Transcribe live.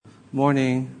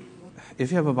Morning.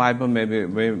 If you have a Bible, maybe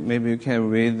you can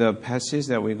read the passage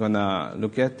that we're going to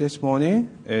look at this morning.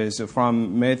 It's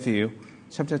from Matthew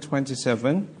chapter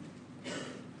 27.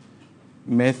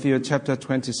 Matthew chapter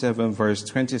 27, verse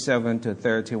 27 to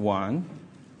 31.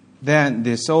 Then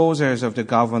the soldiers of the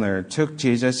governor took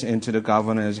Jesus into the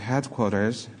governor's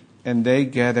headquarters, and they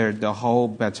gathered the whole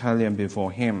battalion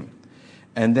before him.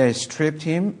 And they stripped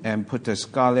him and put a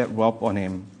scarlet robe on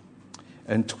him,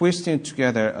 and twisting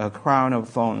together a crown of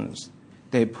thorns,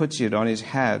 they put it on his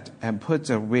head and put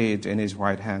a reed in his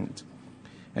right hand.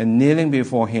 And kneeling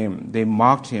before him, they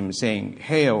mocked him, saying,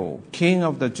 "Hail, King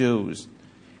of the Jews!"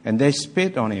 And they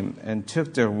spit on him and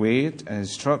took the reed and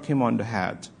struck him on the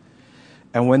head.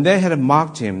 And when they had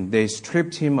mocked him, they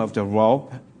stripped him of the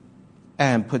robe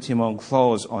and put him on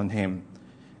clothes on him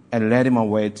and led him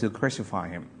away to crucify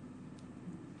him.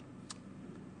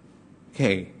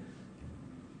 Okay.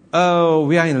 Oh,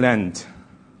 we are in Lent.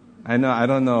 I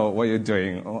don't know what you're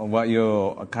doing, or what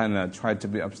you kind of try to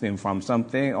be abstain from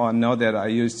something. Or I know that I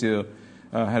used to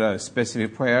had a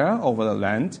specific prayer over the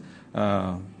Lent.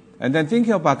 And then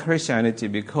thinking about Christianity,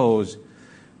 because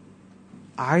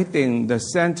I think the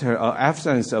center or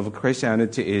essence of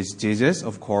Christianity is Jesus,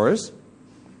 of course.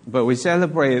 But we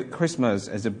celebrate Christmas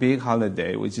as a big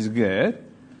holiday, which is good.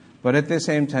 But at the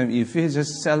same time, if we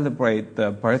just celebrate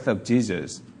the birth of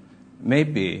Jesus,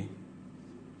 maybe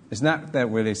it's not that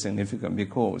really significant,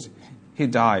 because he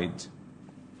died.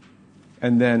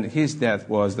 And then his death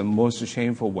was the most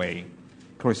shameful way,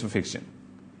 crucifixion.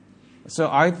 So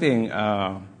I think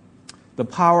the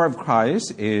power of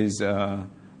Christ is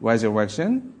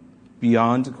resurrection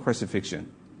beyond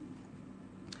crucifixion.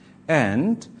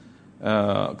 And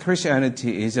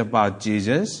Christianity is about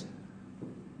Jesus.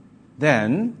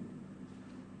 Then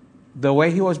the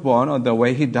way he was born or the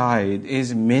way he died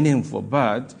is meaningful,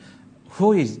 but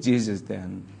who is Jesus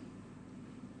then?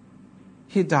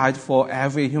 He died for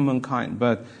every humankind,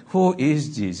 but who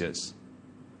is Jesus?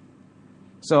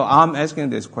 So I'm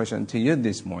asking this question to you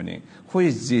this morning. Who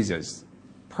is Jesus?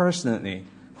 Personally,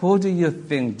 who do you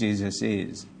think Jesus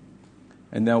is?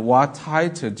 And then what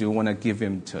title do you want to give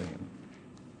him to him?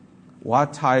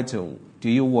 What title do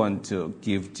you want to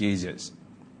give Jesus?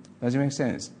 Does it make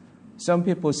sense? Some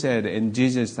people said in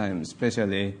Jesus' time,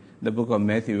 especially the book of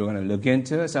Matthew we're going to look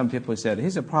into, some people said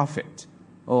he's a prophet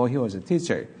or he was a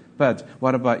teacher. But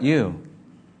what about you?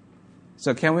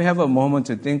 So can we have a moment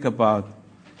to think about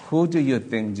who do you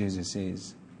think Jesus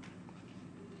is?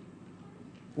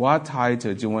 What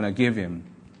title do you want to give him?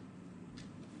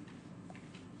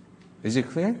 Is it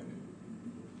clear?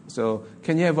 So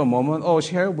can you have a moment or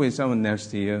share with someone next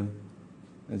to you?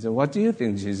 And so what do you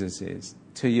think Jesus is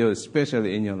to you,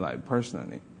 especially in your life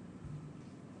personally?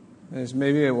 There's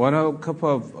maybe a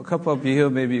couple of you,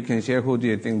 maybe you can share who do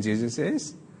you think Jesus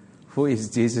is? Who is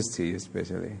Jesus to you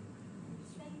especially?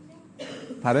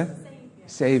 Savior. Pardon?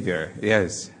 Savior,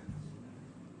 yes.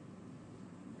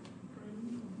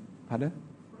 Pardon?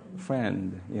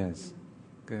 Friend, yes.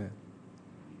 Good.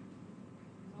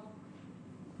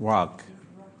 Rock,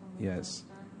 yes.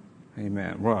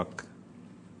 Amen. Rock.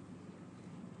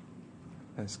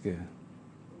 That's good.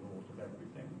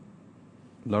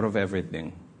 Lord of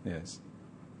everything. Yes.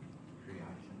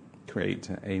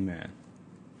 Creator. Amen.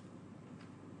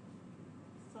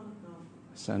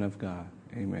 Son of God.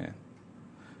 Amen.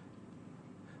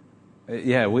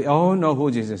 Yeah, we all know who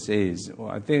Jesus is.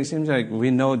 Well, I think it seems like we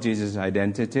know Jesus'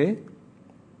 identity.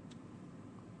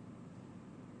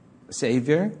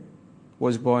 Savior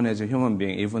was born as a human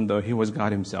being, even though he was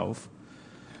God himself.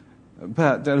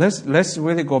 But let's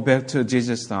really go back to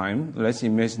Jesus' time. Let's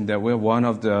imagine that we're one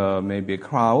of the maybe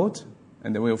crowd,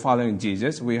 and that we're following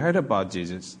Jesus. We heard about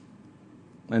Jesus.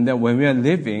 And then when we are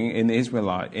living in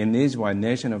Israel,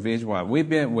 nation of Israel, we've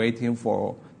been waiting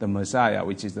for the Messiah,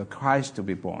 which is the Christ, to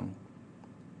be born.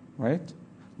 Right?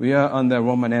 We are under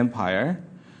Roman Empire.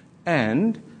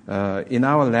 And in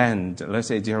our land, let's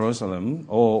say Jerusalem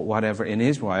or whatever in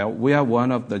Israel, we are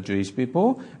one of the Jewish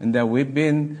people. And that we've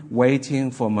been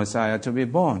waiting for Messiah to be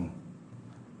born.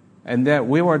 And that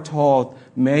we were taught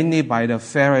mainly by the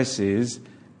Pharisees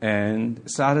and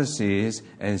Sadducees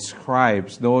and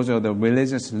scribes. Those are the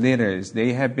religious leaders.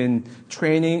 They have been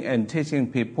training and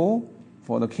teaching people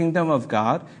for the kingdom of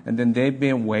God, and then they've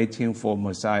been waiting for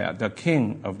Messiah, the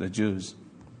King of the Jews.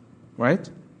 Right?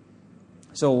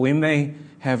 So we may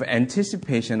have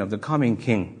anticipation of the coming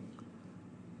King.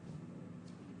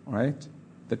 Right?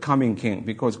 The coming King,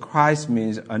 because Christ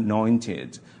means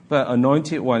anointed. But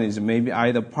anointed one is maybe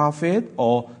either prophet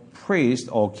or priest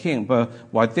or king, but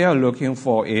what they are looking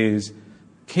for is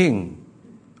King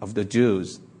of the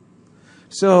Jews.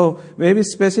 So maybe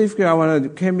specifically I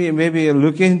want to maybe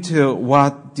look into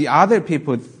what the other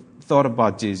people thought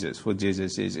about Jesus, who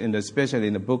Jesus is, especially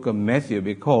in the book of Matthew,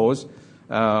 because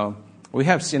we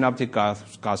have synoptic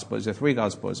gospels, the three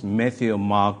gospels, Matthew,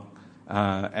 Mark,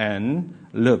 and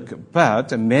Luke.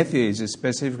 But Matthew is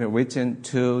specifically written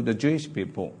to the Jewish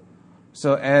people.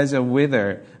 So as a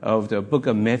reader of the book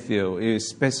of Matthew, is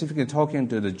specifically talking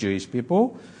to the Jewish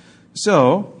people.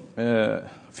 So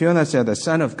Fiona said, the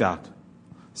Son of God.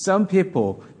 Some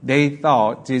people, they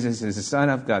thought Jesus is the Son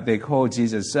of God. They called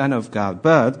Jesus Son of God.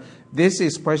 But this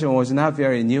expression was not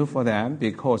very new for them,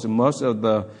 because most of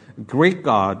the Greek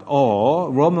god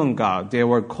or Roman god, they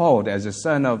were called as a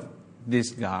son of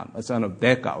this god, a son of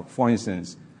that god. For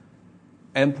instance,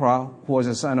 emperor who was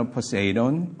a son of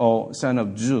Poseidon or son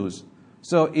of Zeus.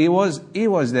 So it was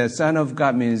the Son of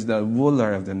God means the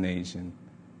ruler of the nation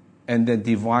and the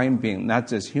divine being, not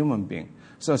just human being.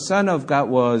 So Son of God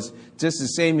was just the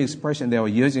same expression they were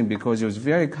using because it was a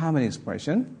very common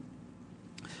expression.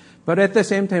 But at the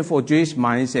same time, for Jewish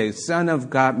mindset, Son of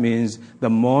God means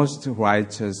the most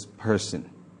righteous person.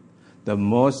 The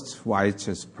most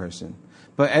righteous person.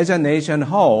 But as a nation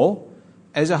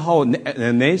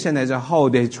the nation as a whole,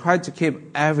 they try to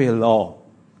keep every law.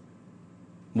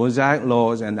 Mosaic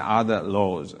laws and other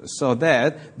laws, so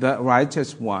that the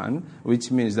righteous one,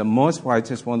 which means the most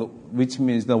righteous one, which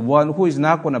means the one who is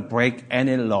not going to break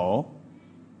any law,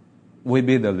 will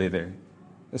be the leader.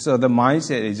 So the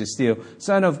mindset is still,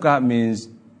 Son of God means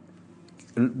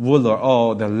ruler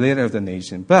or the leader of the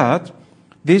nation. But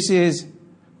this is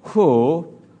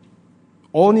who,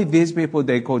 only these people,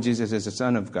 they call Jesus as the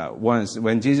Son of God. Once,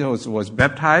 when Jesus was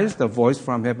baptized, the voice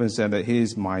from heaven said that He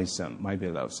is my Son, my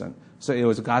beloved Son. So it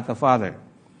was God the Father.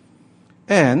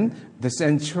 And the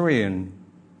centurion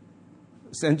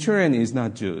is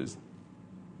not Jews.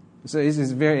 So this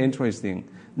is very interesting.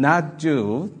 Not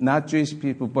Jewish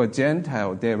people, but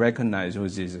Gentile, they recognize who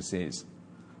Jesus is.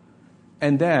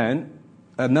 And then,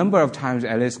 a number of times,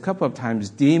 at least a couple of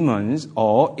times, demons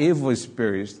or evil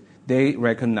spirits, they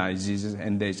recognize Jesus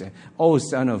and they say, "Oh,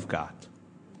 Son of God."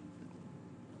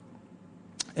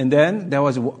 And then there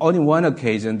was only one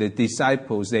occasion the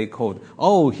disciples, they called,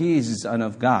 "Oh, He is the Son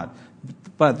of God."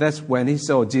 But that's when he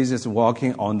saw Jesus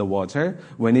walking on the water.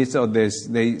 When he saw this,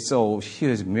 they saw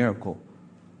huge miracle.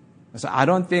 So I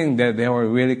don't think that they were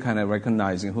really kind of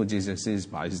recognizing who Jesus is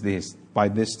by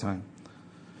this time.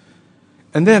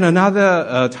 And then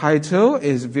another title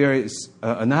is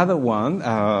another one,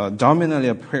 dominantly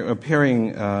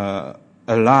appearing a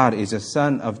lot, is a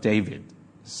Son of David.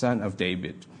 Son of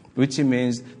David. Which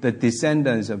means the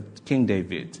descendants of King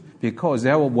David, because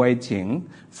they were waiting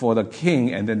for the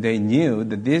king, and then they knew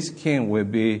that this king will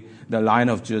be the Lion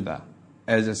of Judah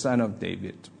as a son of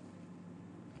David.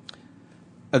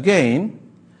 Again,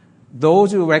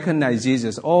 those who recognize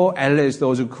Jesus, or at least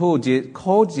those who called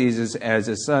Jesus as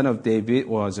a son of David,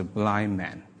 was a blind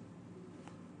man.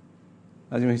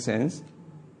 Does it make sense?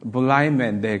 Blind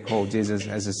man, they called Jesus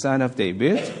as a son of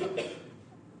David.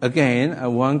 Again,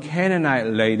 one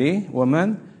Canaanite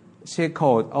woman, she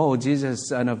called, Jesus,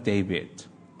 son of David.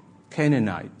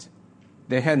 Canaanite.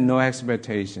 They had no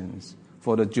expectations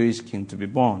for the Jewish king to be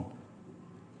born.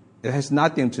 It has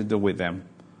nothing to do with them.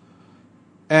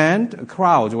 And a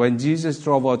crowd, when Jesus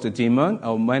drove out the demon,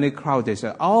 many crowd, they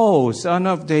said, "Oh, Son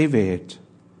of David."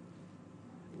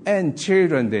 And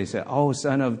children, they said, "Oh,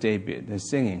 Son of David." They're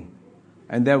singing.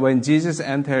 And then when Jesus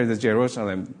entered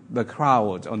Jerusalem, the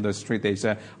crowd on the street, they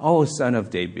said, "Oh, Son of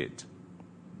David."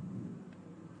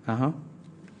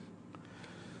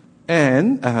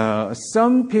 And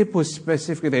some people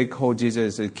specifically, they call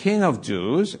Jesus the King of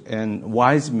Jews, and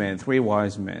wise men, 3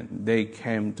 wise men, they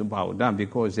came to bow down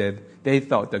because they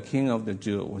thought the King of the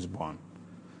Jews was born.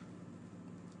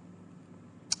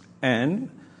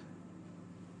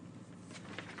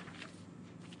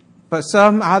 But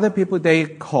some other people, they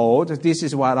called, this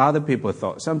is what other people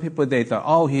thought. Some people, they thought,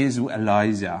 "Oh, he is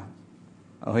Elijah.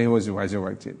 Oh, he was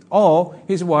resurrected. Or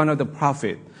he's one of the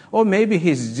prophets. Or maybe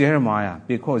he's Jeremiah,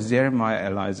 because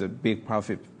Jeremiah is a big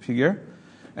prophet figure."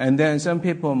 And then some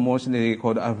people mostly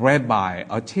called a rabbi,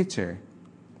 a teacher.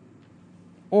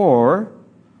 Or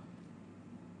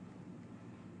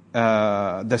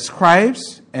the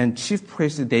scribes and chief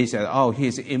priests, they said, "Oh,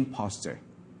 he's an imposter.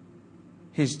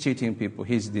 He's cheating people.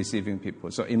 He's deceiving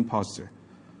people." So imposter.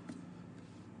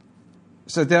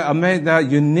 So the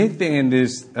unique thing in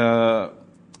this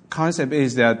concept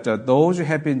is that those who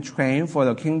have been trained for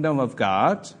the kingdom of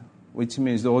God, which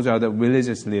means those are the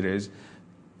religious leaders,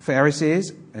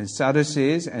 Pharisees and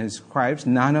Sadducees and scribes,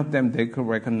 none of them, they could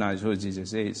recognize who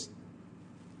Jesus is.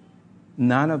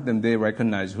 None of them, they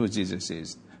recognize who Jesus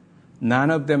is.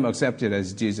 None of them accepted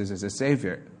as Jesus as a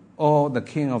Savior or the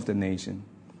King of the nation.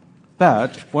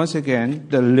 But once again,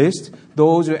 the list,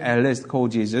 those who at least call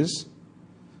Jesus,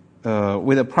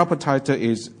 with a proper title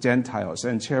is Gentile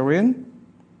centurion,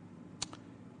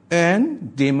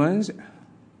 and demons,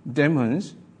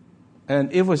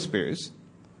 and evil spirits,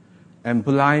 and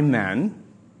blind man,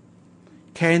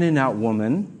 Canaanite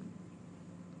woman,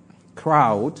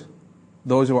 crowd,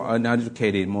 those who are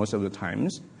uneducated most of the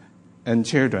times, and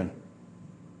children.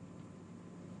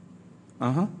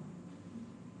 Are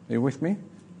you with me?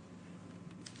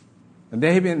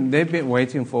 They've been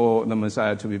waiting for the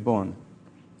Messiah to be born.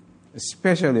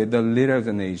 Especially the leader of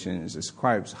the nations, the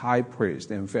scribes, high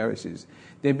priests, and Pharisees.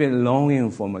 They've been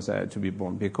longing for Messiah to be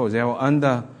born because they were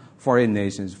under foreign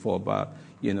nations for about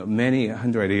many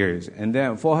hundred years. And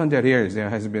then 400 years there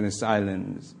has been a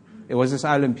silence. It was a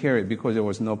silent period because there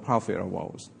was no prophet or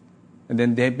words. And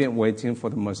then they've been waiting for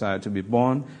the Messiah to be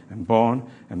born and born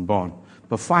and born.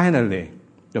 But finally,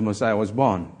 the Messiah was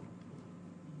born.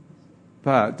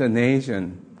 But the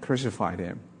nation crucified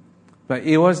him. But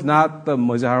it was not the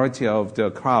majority of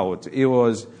the crowd. It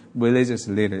was religious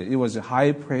leaders. It was the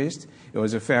high priest. It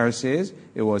was the Pharisees.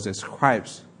 It was the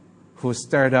scribes who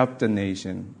stirred up the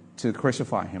nation to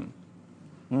crucify him.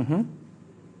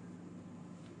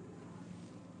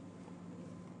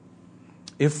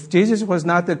 If Jesus was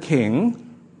not the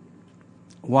king,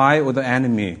 why would the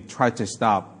enemy try to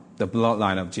stop the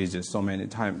bloodline of Jesus so many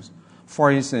times?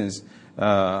 For instance,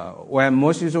 when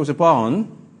Moses was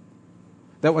born,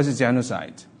 that was a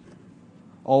genocide.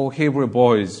 All Hebrew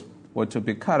boys were to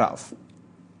be cut off.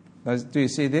 Do you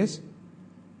see this?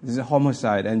 This is a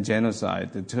homicide and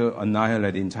genocide to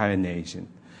annihilate the entire nation.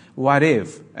 What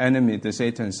if enemy, the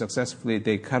Satan, successfully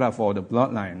they cut off all the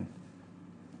bloodline?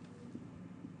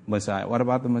 Messiah. What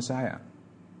about the Messiah?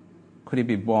 Could he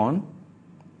be born?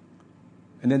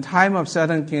 And then time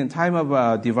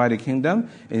of divided kingdom.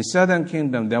 In southern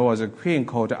kingdom, there was a queen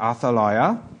called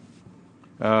Athaliah,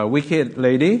 a wicked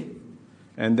lady,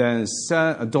 and then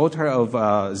a daughter of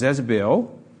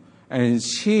Jezebel, and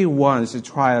she once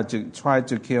tried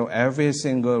to kill every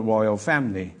single royal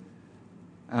family.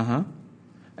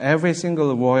 Every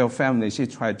single royal family she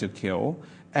tried to kill,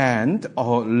 and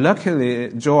luckily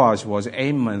Joash was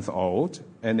 8 months old,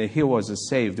 and he was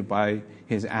saved by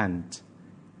his aunt.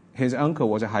 His uncle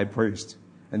was a high priest,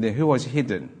 and then he was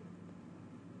hidden.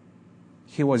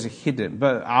 He was hidden.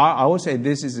 But I would say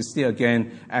this is still,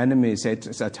 again, enemy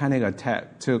satanic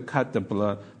attack to cut the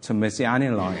blood to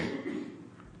Messianic line.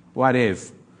 What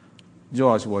if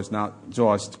Joash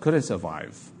couldn't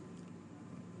survive?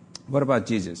 What about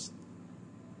Jesus?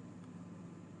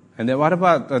 And then what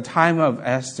about the time of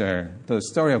Esther, the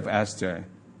story of Esther?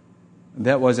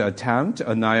 That was an attempt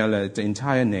to annihilate the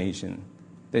entire nation.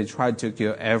 They tried to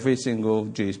kill every single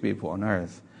Jewish people on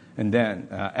earth. And then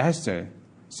Esther,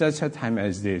 such a time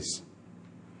as this.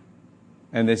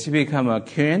 And then she became a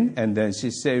queen, and then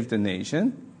she saved the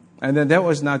nation. And then that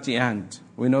was not the end.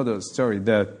 We know the story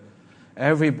that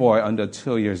every boy under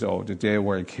 2 years old, they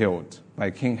were killed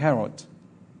by King Herod,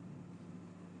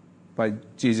 by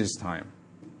Jesus' time.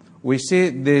 We see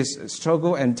this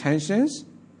struggle and tensions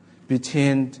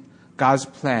between God's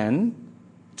plan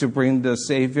to bring the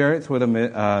Savior through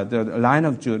the line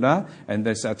of Judah and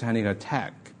the satanic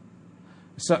attack.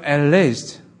 So at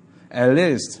least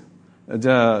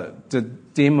the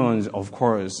demons, of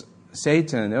course,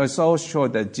 Satan, was so sure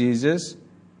that Jesus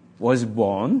was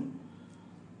born,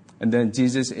 and then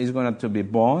Jesus is going to be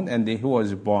born, and then he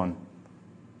was born.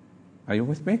 Are you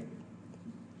with me?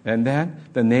 And then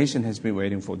the nation has been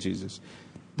waiting for Jesus.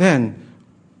 Then,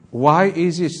 why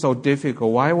is it so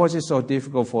difficult? Why was it so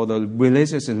difficult for the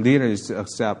religious leaders to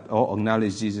accept or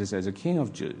acknowledge Jesus as a King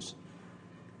of Jews?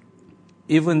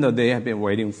 Even though they have been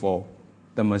waiting for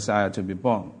the Messiah to be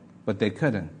born, but they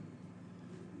couldn't.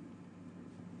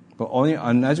 But only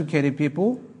uneducated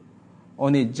people,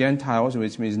 only Gentiles,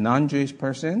 which means non-Jewish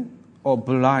person, or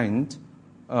blind,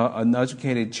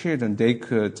 uneducated children, they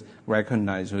could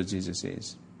recognize who Jesus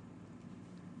is.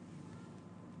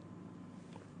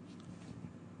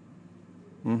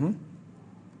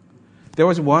 There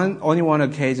was only one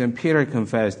occasion Peter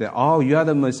confessed that, "Oh, you are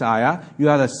the Messiah, you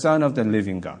are the Son of the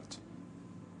living God."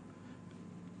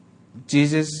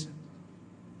 Jesus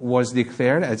was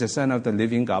declared as the Son of the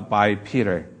living God by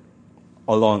Peter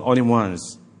alone, only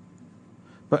once.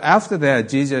 But after that,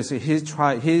 Jesus,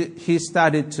 he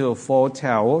started to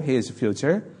foretell his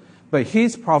future. But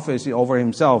his prophecy over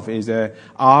himself is that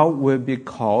I will be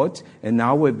caught, and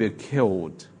I will be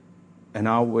killed, and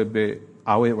I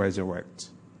will resurrect.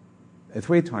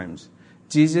 3 times.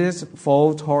 Jesus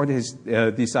foretold his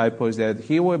disciples that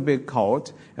he will be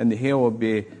caught and he will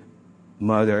be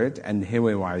murdered and he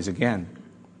will rise again.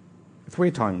 3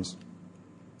 times.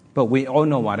 But we all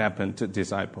know what happened to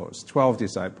disciples, 12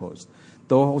 disciples.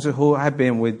 Those who have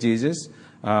been with Jesus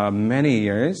many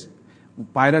years,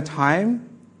 by the time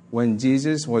when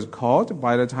Jesus was caught,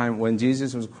 by the time when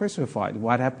Jesus was crucified,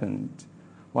 what happened?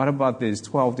 What about these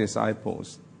 12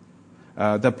 disciples?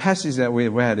 The passage that we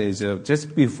read is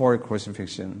just before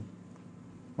crucifixion,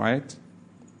 right?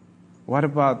 What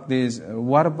about these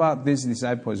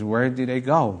disciples? Where did they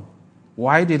go?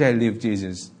 Why did they leave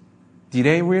Jesus? Did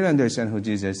they really understand who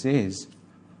Jesus is?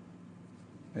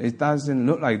 It doesn't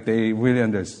look like they really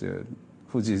understood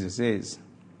who Jesus is.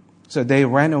 So they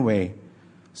ran away.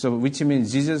 So which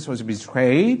means Jesus was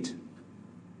betrayed.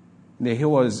 He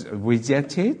was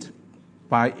rejected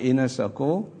by inner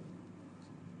circle,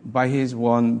 by his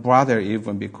one brother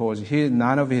even, because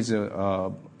none of his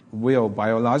real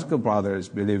biological brothers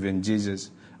believe in Jesus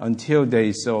until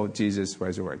they saw Jesus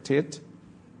resurrected.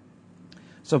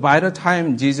 So by the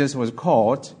time Jesus was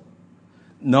caught,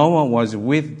 no one was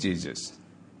with Jesus.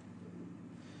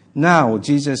 Now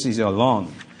Jesus is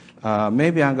alone.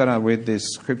 Maybe I'm going to read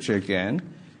this scripture again.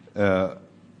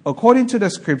 According to the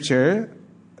scripture,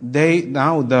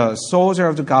 the soldier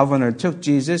of the governor took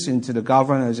Jesus into the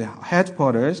governor's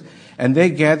headquarters, and they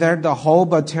gathered the whole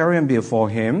battalion before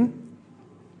him,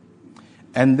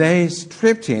 and they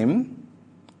stripped him.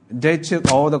 They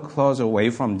took all the clothes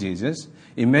away from Jesus.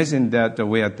 Imagine that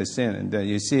we at the scene, and then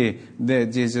you see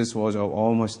that Jesus was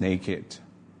almost naked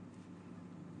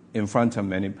in front of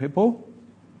many people.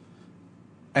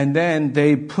 And then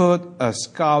they put a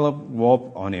scarlet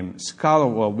robe on him. Scarlet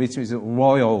robe, which is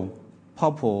royal.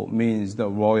 Purple means the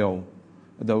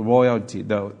royalty,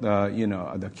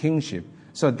 the kingship.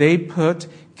 So they put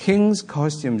king's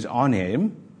costumes on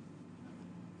him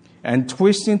and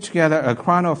twisting together a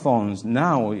crown of thorns.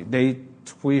 Now they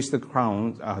twist the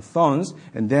thorns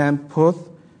and then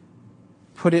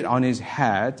put it on his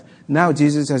head. Now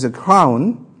Jesus has a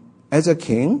crown as a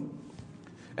king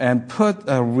and put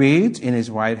a reed in his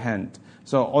right hand.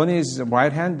 So on his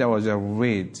right hand there was a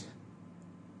reed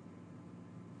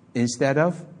instead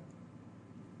of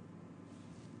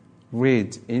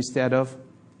maybe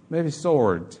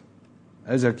sword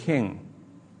as a king.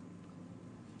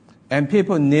 And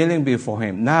people kneeling before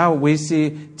him. Now we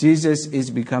see Jesus is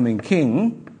becoming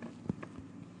king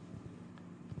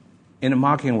in a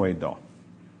mocking way though.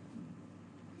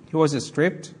 He was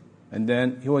stripped and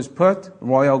then he was put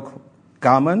royal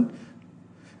garment,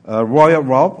 royal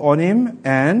robe on him,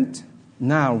 and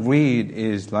now reed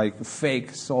is like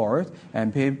fake sword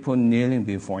and people kneeling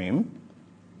before him.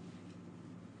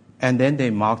 And then they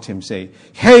mocked him, say,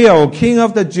 "Hail, King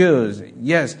of the Jews!"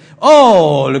 Yes.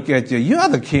 "Oh, look at you. You are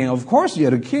the king. Of course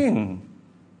you're the king.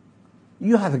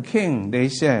 You are the king," they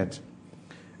said.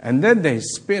 And then they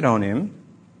spit on him.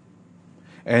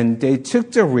 And they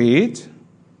took the reed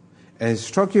and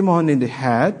struck him on in the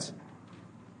head.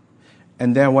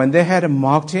 And then when they had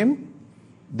mocked him,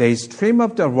 they stripped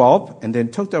up the robe and then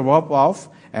took the robe off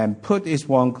and put his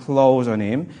one clothes on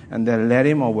him and then led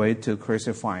him away to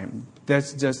crucify him.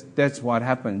 That's what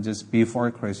happened just before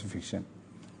crucifixion.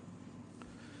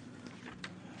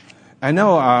 I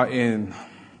know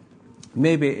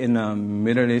maybe in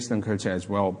Middle Eastern culture as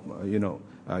well,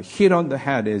 hit on the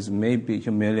head is maybe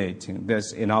humiliating.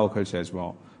 That's in our culture as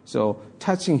well. So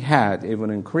touching head, even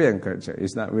in Korean culture,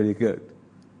 is not really good.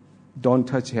 Don't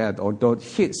touch head or don't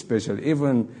hit especially.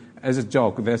 Even as a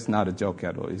joke, that's not a joke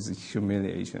at all. It's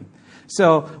humiliation.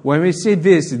 So when we see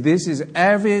this is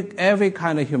every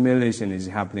kind of humiliation is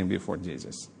happening before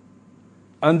Jesus.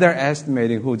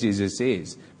 Underestimating who Jesus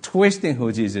is. Twisting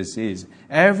who Jesus is.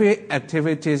 Every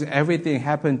activities, everything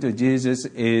happened to Jesus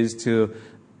is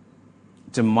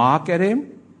to mock at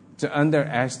him, to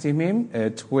underestimate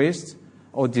him, twist,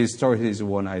 or distort his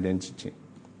own identity.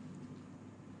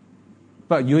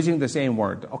 But using the same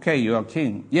word. Okay, you are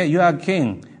king. Yeah, you are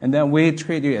king. And then we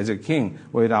treat you as a king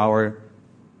with our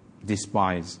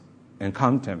despise and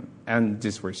contempt and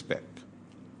disrespect.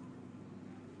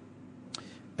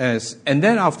 And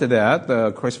then after that,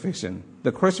 the crucifixion.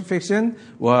 The crucifixion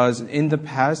was, in the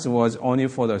past, was only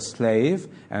for the slave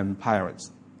and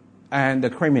pirates and the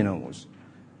criminals.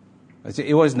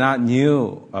 It was not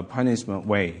new punishment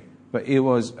way. But it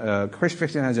was,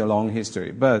 crucifixion has a long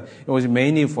history, but it was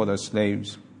mainly for the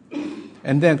slaves.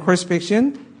 And then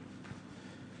crucifixion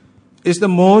is the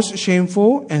most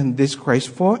shameful and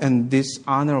disgraceful and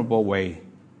dishonorable way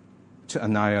to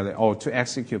annihilate or to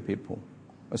execute people.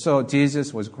 So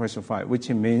Jesus was crucified, which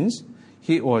means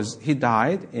he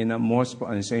died in a most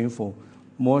unshameful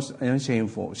most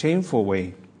shameful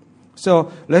way.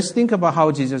 So let's think about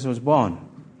how Jesus was born.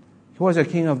 He was a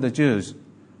king of the Jews,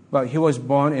 but he was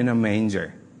born in a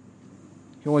manger.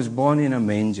 He was born in a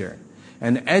manger.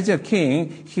 And as a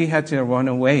king, he had to run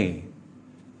away.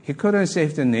 He couldn't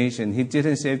save the nation. He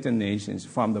didn't save the nations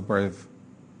from the birth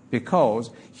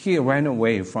because he ran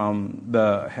away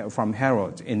from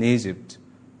Herod in Egypt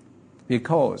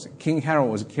because King Herod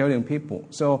was killing people.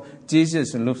 So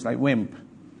Jesus looks like wimp.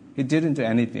 He didn't do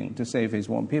anything to save his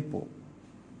own people.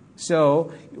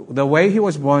 So the way he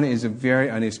was born is a very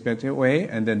unexpected way,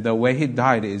 and then the way he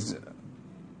died is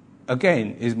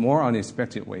more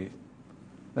unexpected way.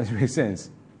 That makes sense.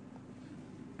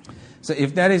 So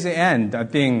if that is the end, I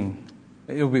think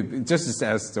it will be just a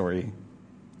sad story.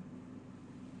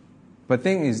 But the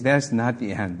thing is, that's not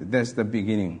the end. That's the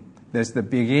beginning. That's the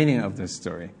beginning of the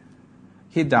story.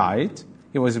 He died.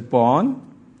 He was born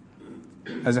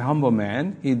as a humble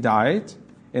man. He died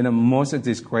in a most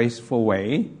disgraceful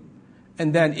way.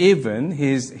 And then even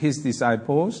his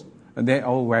disciples, they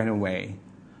all ran away.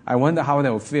 I wonder how they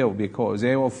will feel because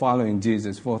they were following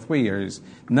Jesus for 3 years.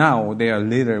 Now their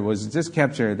leader was just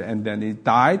captured and then he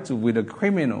died with the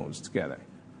criminals together.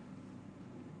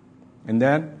 And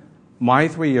then my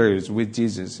 3 years with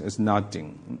Jesus is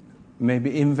nothing.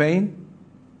 Maybe in vain?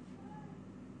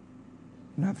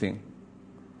 Nothing.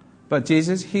 But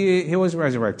Jesus, he was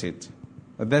resurrected.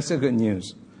 That's the good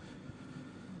news.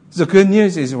 The good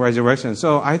news is resurrection.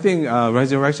 So I think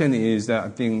resurrection is,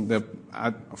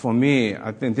 for me,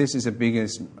 I think this is the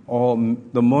biggest or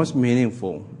the most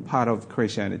meaningful part of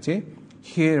Christianity.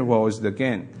 He rose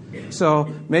again. So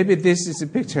maybe this is a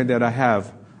picture that I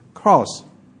have. Cross,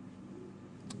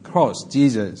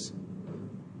 Jesus.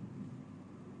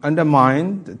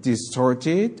 Undermined,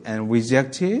 distorted, and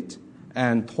rejected,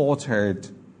 and tortured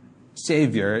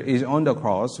Savior is on the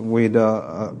cross with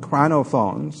a crown of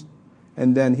thorns.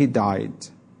 And then he died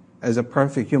as a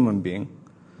perfect human being.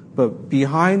 But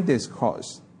behind this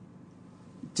cross,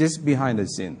 just behind the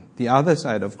sin, the other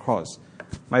side of cross,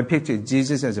 my picture,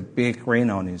 Jesus has a big grin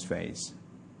on his face.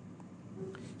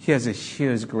 He has a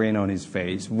huge grin on his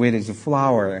face with his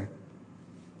flower,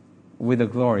 with the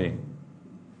glory.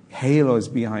 Halos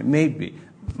behind, maybe,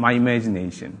 my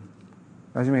imagination.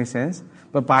 Does it make sense?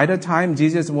 But by the time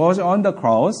Jesus was on the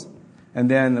cross, and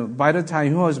then by the time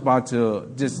he was about to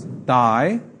just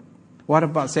die, what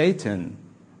about Satan?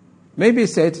 Maybe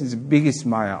Satan's biggest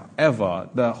smile ever,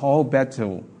 the whole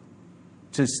battle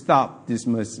to stop this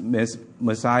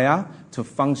Messiah to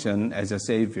function as a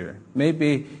savior.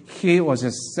 Maybe he was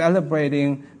just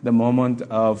celebrating the moment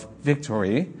of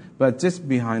victory, but just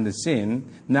behind the scene,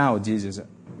 now Jesus,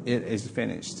 it is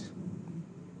finished.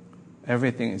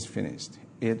 Everything is finished.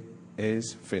 It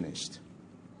is finished.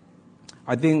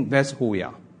 I think that's who we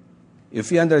are. If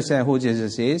we understand who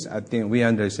Jesus is, I think we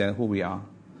understand who we are.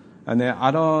 And then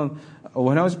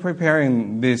when I was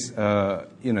preparing this,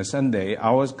 Sunday, I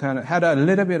was had a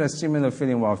little bit of similar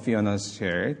feeling what Fiona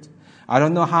shared. I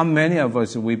don't know how many of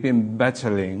us we've been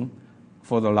battling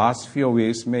for the last few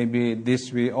weeks, maybe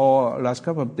this week or last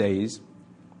couple of days.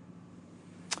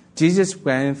 Jesus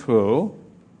went through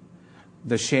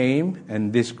the shame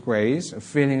and disgrace, a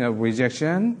feeling of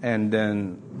rejection, and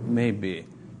then maybe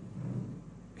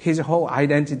his whole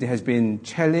identity has been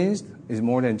challenged, is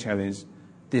more than challenged,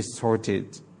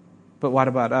 distorted. But what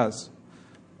about us?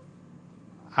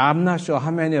 I'm not sure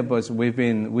how many of us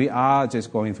we are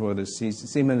just going through the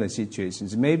similar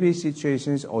situations, maybe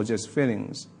situations or just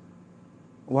feelings.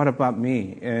 What about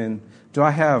me? And do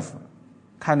I have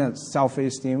kind of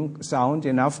self-esteem sound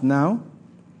enough now?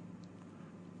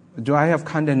 Do I have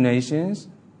condemnations?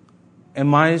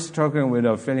 Am I struggling with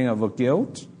a feeling of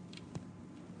guilt?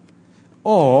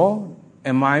 Or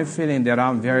am I feeling that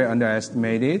I'm very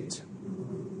underestimated?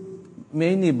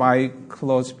 Mainly by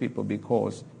close people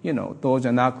because, those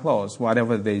are not close.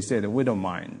 Whatever they say, we don't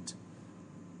mind.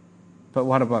 But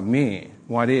what about me?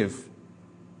 What if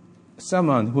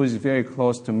someone who is very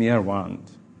close to me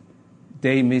around,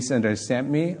 they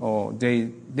misunderstand me or they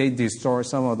distort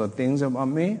some of the things about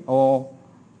me? Or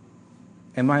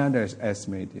am I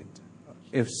underestimated?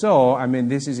 If so,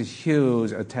 this is a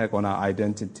huge attack on our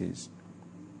identities.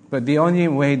 But the only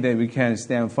way that we can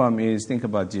stand firm is think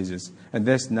about Jesus. And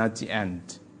that's not the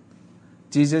end.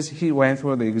 Jesus, he went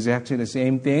through exactly the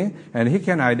same thing, and he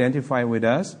can identify with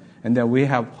us, and that we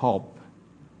have hope.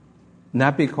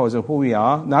 Not because of who we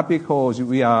are, not because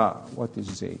we are,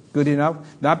 good enough,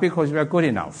 not because we are good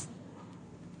enough.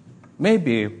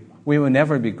 Maybe we will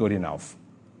never be good enough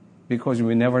because we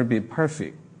will never be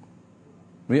perfect.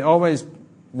 We always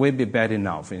will be bad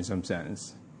enough in some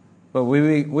sense. But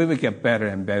we will get better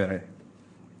and better.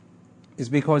 It's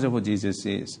because of who Jesus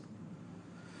is.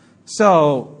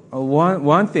 So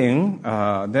one thing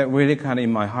that really kind of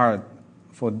in my heart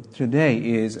for today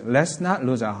is let's not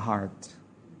lose our heart.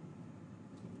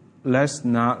 Let's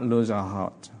not lose our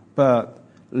heart. But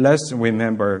let's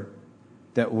remember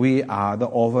that we are the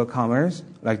overcomers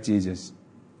like Jesus.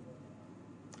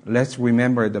 Let's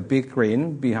remember the big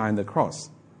green behind the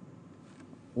cross.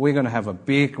 We're going to have a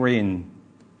big green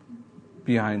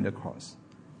behind the cross,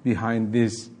 behind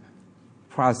this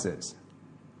process.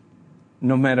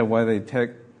 No matter whether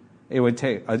it would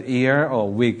take a year or a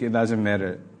week, it doesn't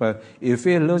matter. But if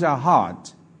we lose our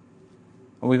heart,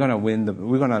 we're going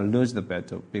to lose the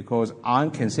battle. Because I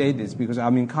can say this because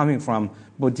coming from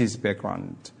Buddhist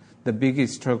background. The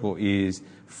biggest struggle is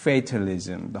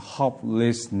fatalism, the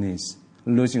hopelessness,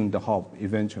 losing the hope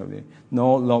eventually.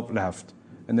 No love left.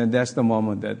 And then that's the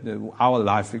moment that our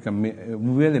life becomes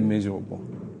really miserable.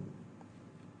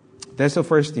 That's the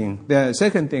first thing. The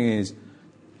second thing is,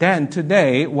 then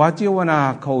today, what do you want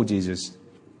to call Jesus?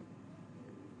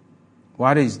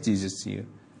 What is Jesus to you?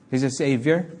 He's a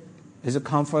Savior. He's a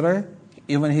Comforter.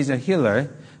 Even He's a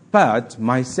healer. But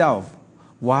myself,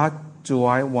 what do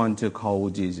I want to call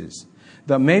Jesus?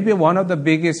 Maybe one of the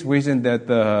biggest reasons that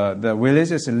the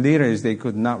religious leaders, they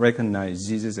could not recognize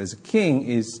Jesus as a king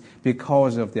is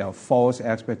because of their false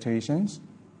expectations.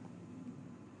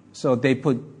 So they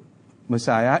put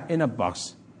Messiah in a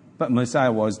box. But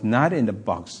Messiah was not in the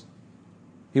box.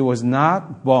 He was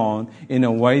not born in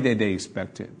a way that they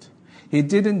expected. He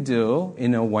didn't do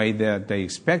in a way that they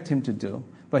expect him to do,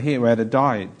 but he rather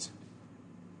died.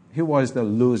 He was the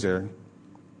loser.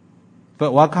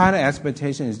 But what kind of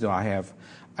expectations do I have?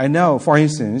 I know, for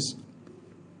instance,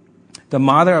 the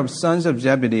mother of sons of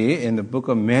Zebedee in the book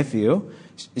of Matthew,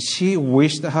 she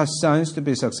wished her sons to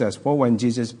be successful when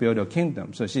Jesus built a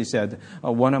kingdom. So she said,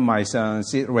 one of my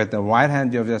sons sit at the right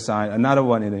hand of your side, another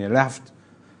one in the left.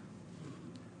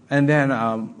 And then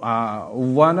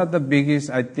one of the biggest,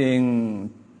 I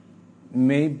think,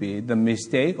 maybe the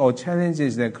mistake or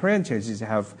challenges that Korean churches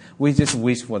have, we just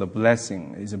wish for the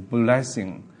blessing. It's a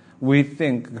blessing. We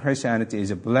think Christianity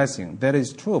is a blessing. That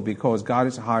is true because God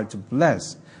is hard to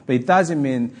bless. But it doesn't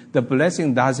mean, the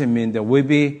blessing doesn't mean that we'll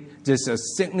be just a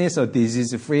sickness or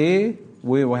disease free.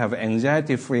 We will have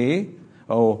anxiety free.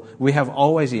 Or we have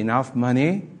always enough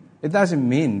money. It doesn't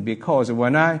mean, because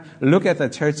when I look at the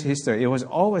church history, it was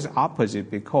always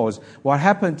opposite, because what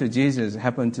happened to Jesus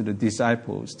happened to the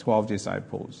disciples, 12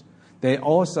 disciples. They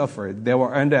all suffered. They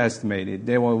were underestimated.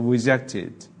 They were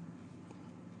rejected.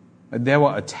 They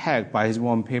were attacked by his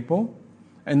own people.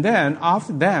 And then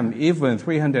after them, even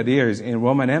 300 years in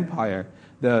Roman Empire,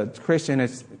 the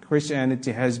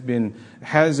Christianity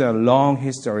has a long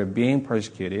history of being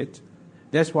persecuted.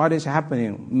 That's what is happening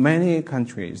in many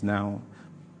countries now.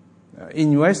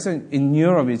 In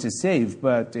Europe, it's safe,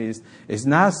 but it's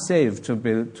not safe to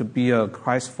be a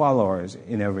Christ followers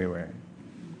in everywhere.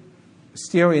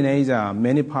 Still in Asia,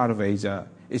 many parts of Asia,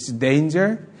 it's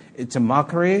danger, it's a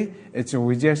mockery, it's a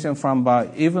rejection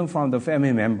even from the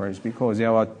family members, because they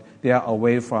are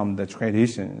away from the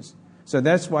traditions. So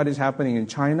that's what is happening in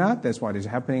China. That's what is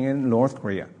happening in North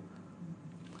Korea.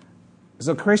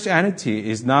 So Christianity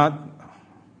is not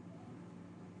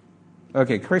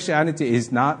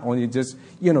only just,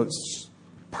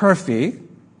 perfect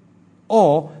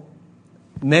or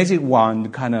magic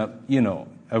wand kind of,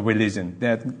 a religion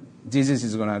that Jesus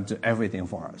is going to do everything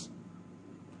for us.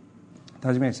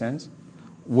 Does it make sense?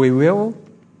 We will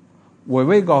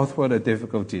go through the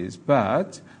difficulties,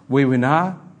 but we will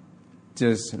not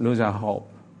just lose our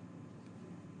hope,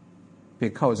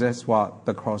 because that's what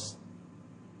the cross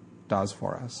does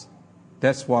for us.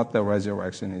 That's what the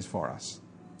resurrection is for us.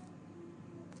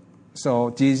 So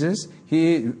Jesus,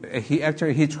 he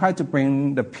tried to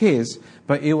bring the peace,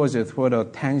 but it was through the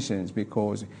tensions,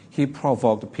 because he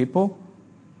provoked people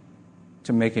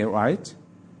to make it right.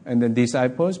 And the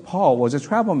disciples, Paul was a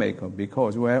troublemaker,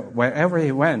 because wherever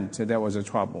he went, there was a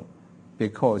trouble,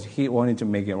 because he wanted to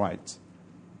make it right.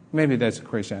 Maybe that's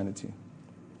Christianity.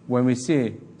 When we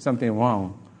see something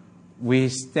wrong, we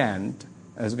stand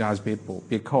as God's people,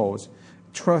 because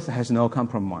truth has no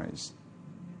compromise.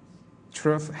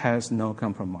 Truth has no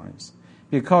compromise.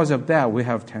 Because of that, we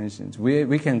have tensions.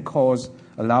 We can cause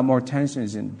a lot more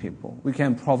tensions in people. We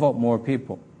can provoke more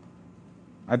people.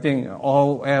 I think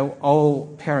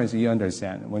all parents, you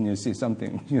understand when you see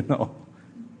something,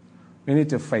 we need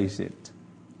to face it.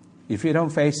 If you don't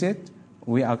face it,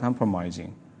 we are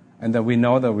compromising. And then we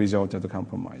know the result of the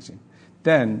compromising.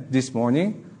 Then, this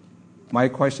morning, my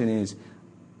question is,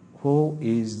 who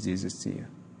is Jesus to you?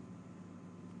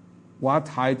 What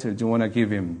title do you want to give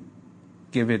him?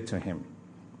 Give it to him.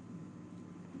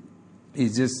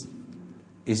 Is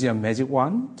it a magic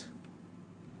wand?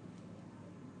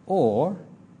 Or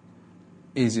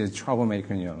is it a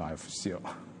troublemaker in your life still?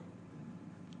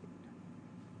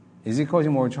 Is it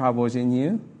causing more troubles in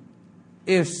you?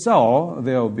 If so,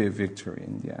 there will be a victory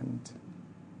in the end.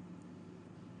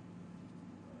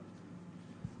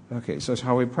 Okay, so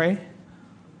shall we pray?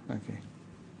 Okay.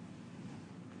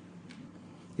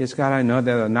 Yes, God, I know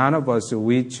that none of us,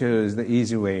 we choose the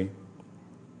easy way.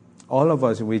 All of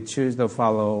us, we choose to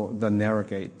follow the narrow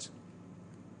gate.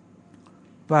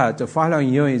 But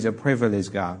following you is a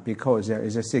privilege, God, because there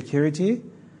is a security,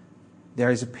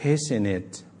 there is a peace in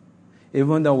it.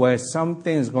 Even though there's some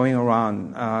things going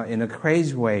around in a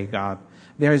crazy way, God,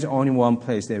 there is only one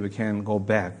place that we can go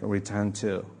back, return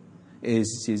to,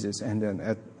 is Jesus, and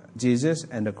then Jesus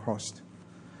and the cross.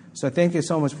 So thank you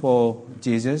so much for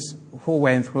Jesus, who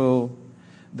went through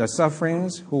the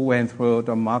sufferings, who went through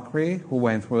the mockery, who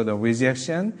went through the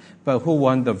rejection, but who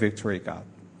won the victory, God.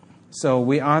 So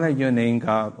we honor your name,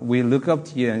 God. We look up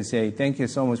to you and say, thank you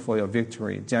so much for your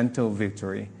victory, gentle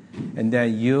victory. And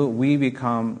then we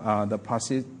become the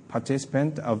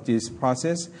participant of this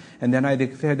process. And then I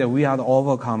declare that we are the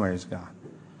overcomers, God.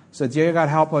 So dear God,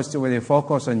 help us to really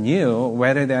focus on you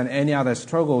rather than any other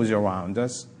struggles around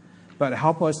us. But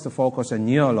help us to focus on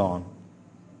you alone.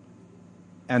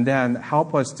 And then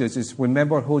help us to just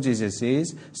remember who Jesus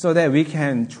is so that we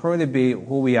can truly be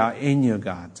who we are in you,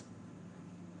 God.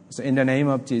 So in the name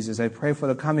of Jesus, I pray for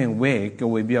the coming week. It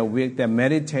will be a week that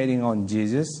meditating on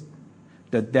Jesus,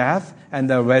 the death and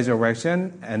the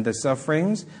resurrection and the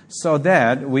sufferings, so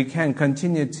that we can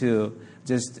continue to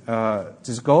just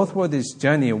go through this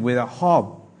journey with a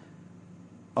hope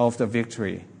of the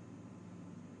victory.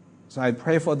 So I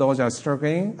pray for those who are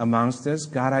struggling amongst us.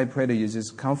 God, I pray that you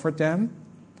just comfort them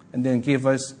and then give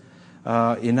us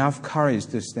enough courage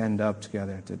to stand up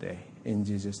together today. In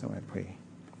Jesus' name I pray.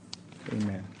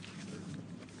 Amen.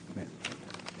 Amen.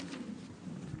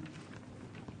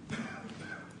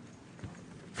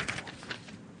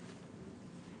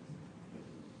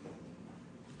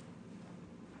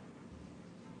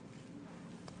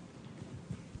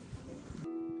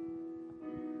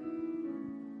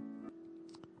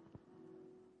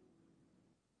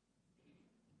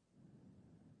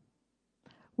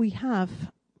 We have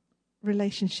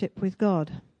relationship with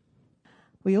God.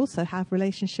 We also have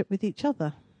relationship with each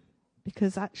other.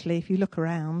 Because actually, if you look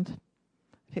around,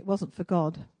 if it wasn't for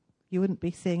God, you wouldn't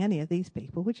be seeing any of these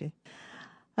people, would you?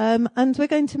 And we're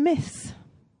going to miss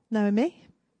Naomi.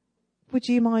 Would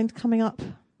you mind coming up?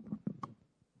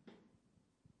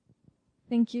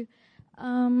 Thank you.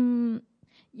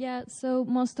 So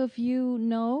most of you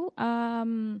know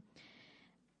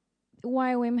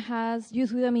YWAM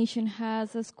Youth with a Mission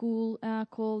has a school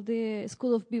called the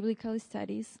School of Biblical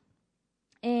Studies.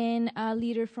 And a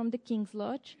leader from the King's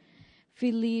Lodge,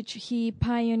 Phil Leach, he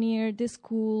pioneered the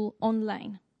school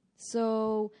online.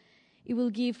 So it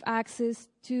will give access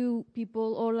to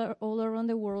people all around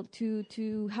the world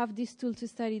to have this tool to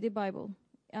study the Bible.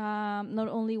 Not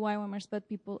only YWAMers, but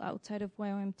people outside of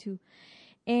YWAM too.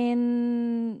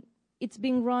 And it's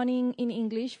been running in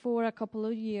English for a couple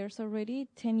of years already,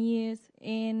 10 years,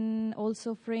 and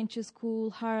also French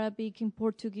school, Arabic, and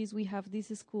Portuguese. We have this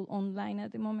school online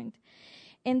at the moment.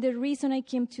 And the reason I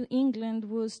came to England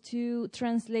was to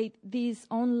translate this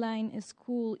online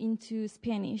school into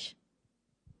Spanish.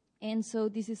 And so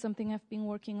this is something I've been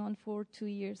working on for 2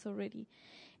 years already.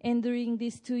 And during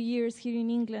these 2 years here in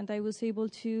England, I was able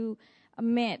to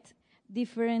meet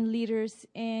different leaders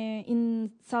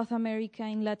in South America,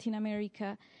 in Latin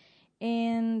America.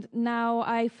 And now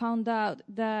I found out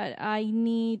that I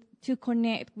need to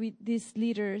connect with these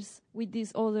leaders, with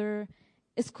these other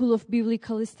School of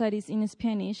Biblical Studies in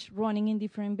Spanish, running in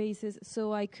different bases,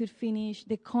 so I could finish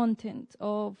the content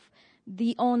of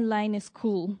the online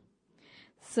school.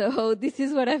 So this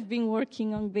is what I've been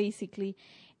working on, basically.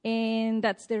 And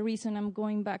that's the reason I'm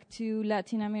going back to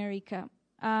Latin America.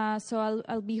 So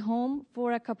I'll be home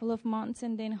for a couple of months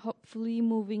and then hopefully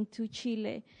moving to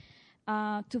Chile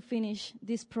to finish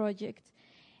this project.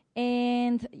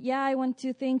 And yeah, I want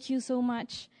to thank you so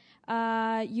much.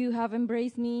 You have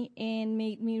embraced me and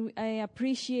made me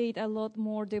appreciate a lot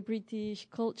more the British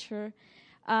culture.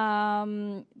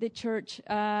 The church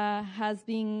has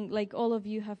been, like all of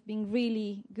you, have been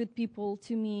really good people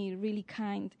to me, really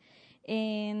kind.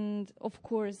 And of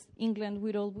course, England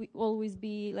will always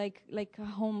be like a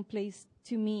home place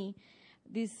to me.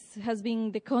 This has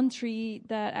been the country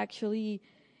that actually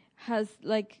has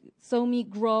saw me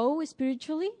grow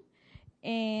spiritually,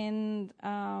 and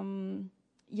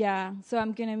yeah, so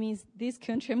I'm going to miss this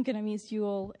country. I'm going to miss you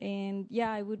all. And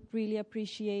yeah, I would really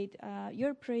appreciate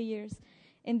your prayers.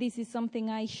 And this is something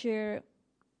I share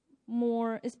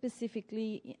more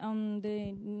specifically on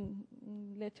the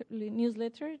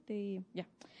newsletter.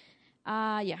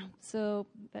 So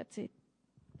that's it.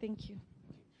 Thank you.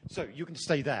 So you can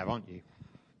stay there, aren't you?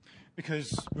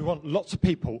 Because we want lots of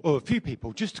people, or a few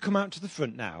people, just to come out to the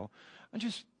front now and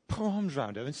just put arms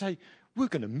around her and say, we're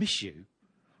going to miss you,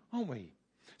 aren't we?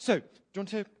 So, do you want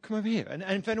to come over here? And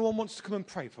if anyone wants to come and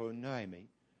pray for Naomi,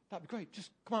 that'd be great.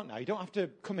 Just come out now. You don't have to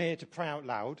come here to pray out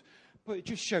loud, but it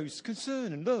just shows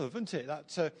concern and love, doesn't it? That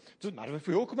doesn't matter if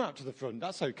we all come out to the front.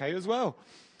 That's okay as well.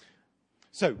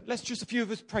 So, let's just a few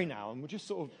of us pray now, and we'll just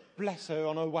sort of bless her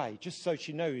on her way, just so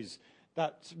she knows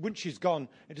that once she's gone,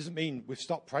 it doesn't mean we've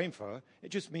stopped praying for her.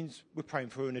 It just means we're praying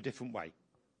for her in a different way.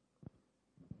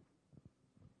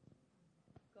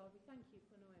 God, we thank you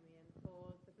for Naomi and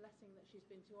for the blessing that she's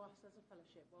been to us as a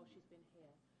fellowship while she's been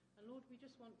here. And Lord, we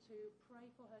just want to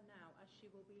pray for her now as she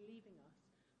will be leaving us.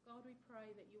 God, we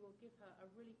pray that you will give her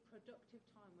a really productive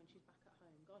time when she's back at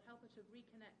home. God, help her to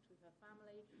reconnect with her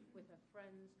family, with her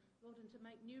friends, Lord, and to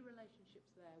make new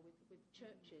relationships there with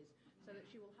churches so that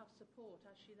she will have support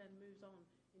as she then moves on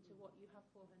into what you have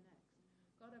for her next.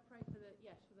 God, I pray for the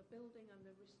building and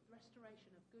the restoration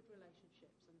of good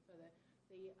relationships and for the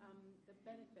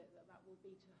benefit that will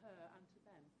be to her and to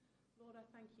them. Lord, I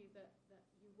thank you that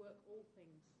you work all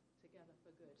things together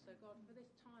for good. So God, for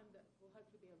this time that will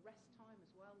hopefully be a rest time as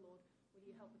well, Lord, will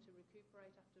you help her to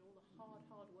recuperate after all the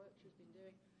hard work she's been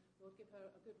doing? Lord, give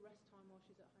her a good rest time while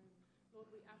she's at home. Lord,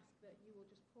 we ask that you will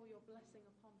just pour your blessing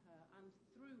upon her and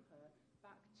through her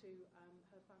back to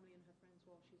her family and her friends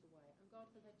while she's away. And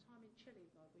God, for their time in Chile,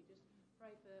 God, we just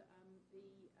pray for the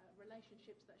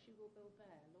relationships that she will build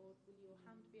there. Lord, will your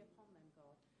hand be upon them,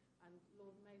 God? And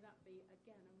Lord, may that be,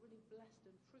 again, a really blessed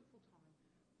and fruitful time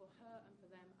for her and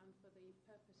for them and for the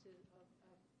purposes of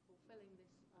fulfilling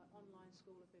this online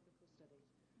school of biblical studies.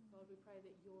 Lord, we pray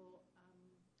that your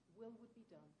will would be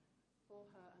done for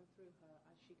her and through her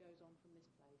as she goes on from this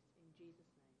place. In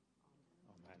Jesus' name,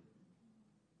 amen. Amen.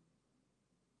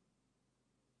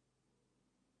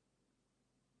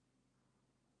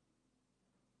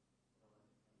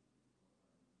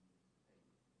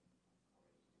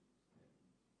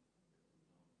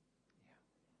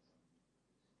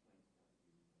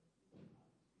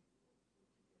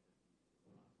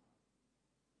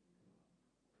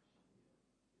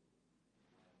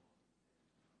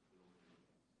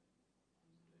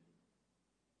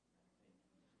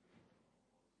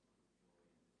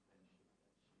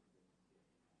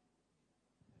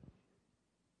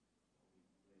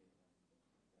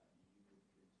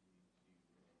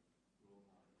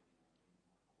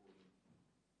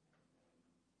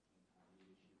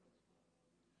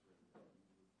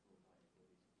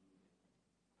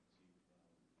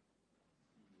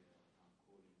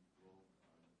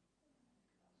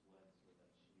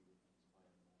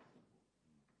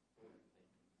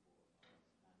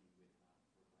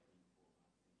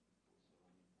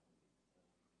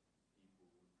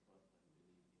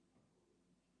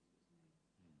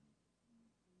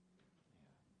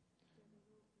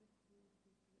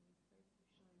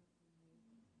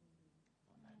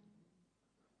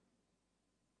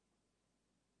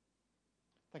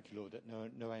 Thank you, Lord, that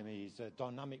Naomi is a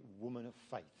dynamic woman of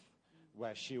faith,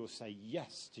 where she will say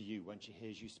yes to you when she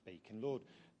hears you speak. And Lord,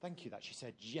 thank you that she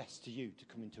said yes to you to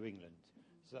come into England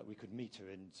so that we could meet her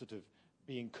and sort of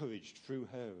be encouraged through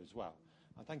her as well.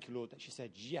 And thank you, Lord, that she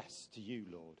said yes to you,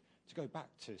 Lord, to go back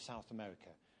to South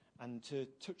America and to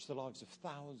touch the lives of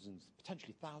thousands,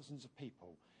 potentially thousands of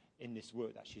people in this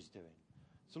work that she's doing.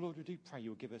 So, Lord, we do pray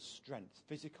you'll give her strength,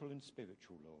 physical and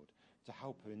spiritual, Lord, to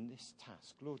help her in this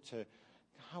task. Lord, to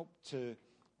help to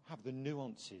have the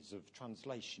nuances of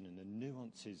translation and the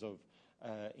nuances of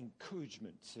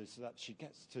encouragement so that she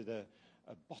gets to the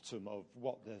bottom of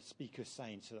what the speaker's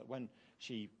saying, so that when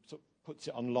she sort of puts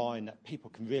it online, that people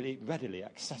can really readily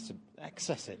access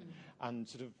it and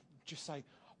sort of just say,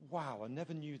 wow, I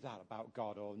never knew that about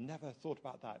God, or never thought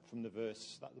about that from the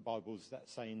verse that the Bible's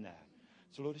saying there.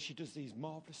 So, Lord, as she does these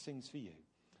marvellous things for you,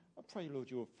 I pray,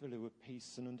 Lord, you'll fill her with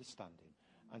peace and understanding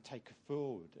and take her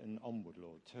forward and onward,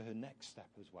 Lord, to her next step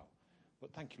as well.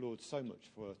 But thank you, Lord, so much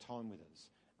for her time with us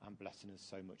and blessing us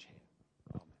so much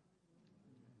here.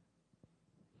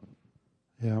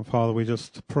 Amen. Yeah, Father, we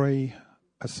just pray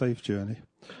a safe journey.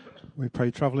 We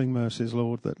pray travelling mercies,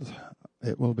 Lord, that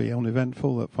it will be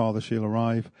uneventful, that, Father, she'll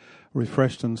arrive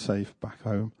refreshed and safe back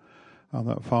home, and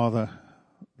that, Father,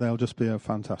 there'll just be a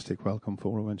fantastic welcome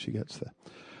for her when she gets there.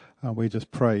 And we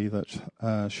just pray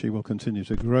that she will continue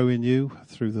to grow in you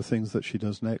through the things that she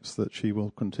does next, that she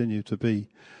will continue to be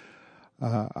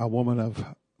a woman of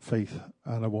faith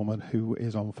and a woman who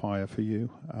is on fire for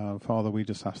you. Father, we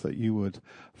just ask that you would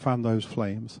fan those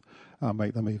flames and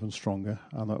make them even stronger,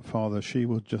 and that, Father, she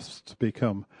would just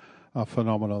become a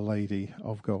phenomenal lady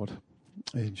of God.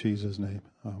 In Jesus' name,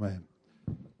 amen.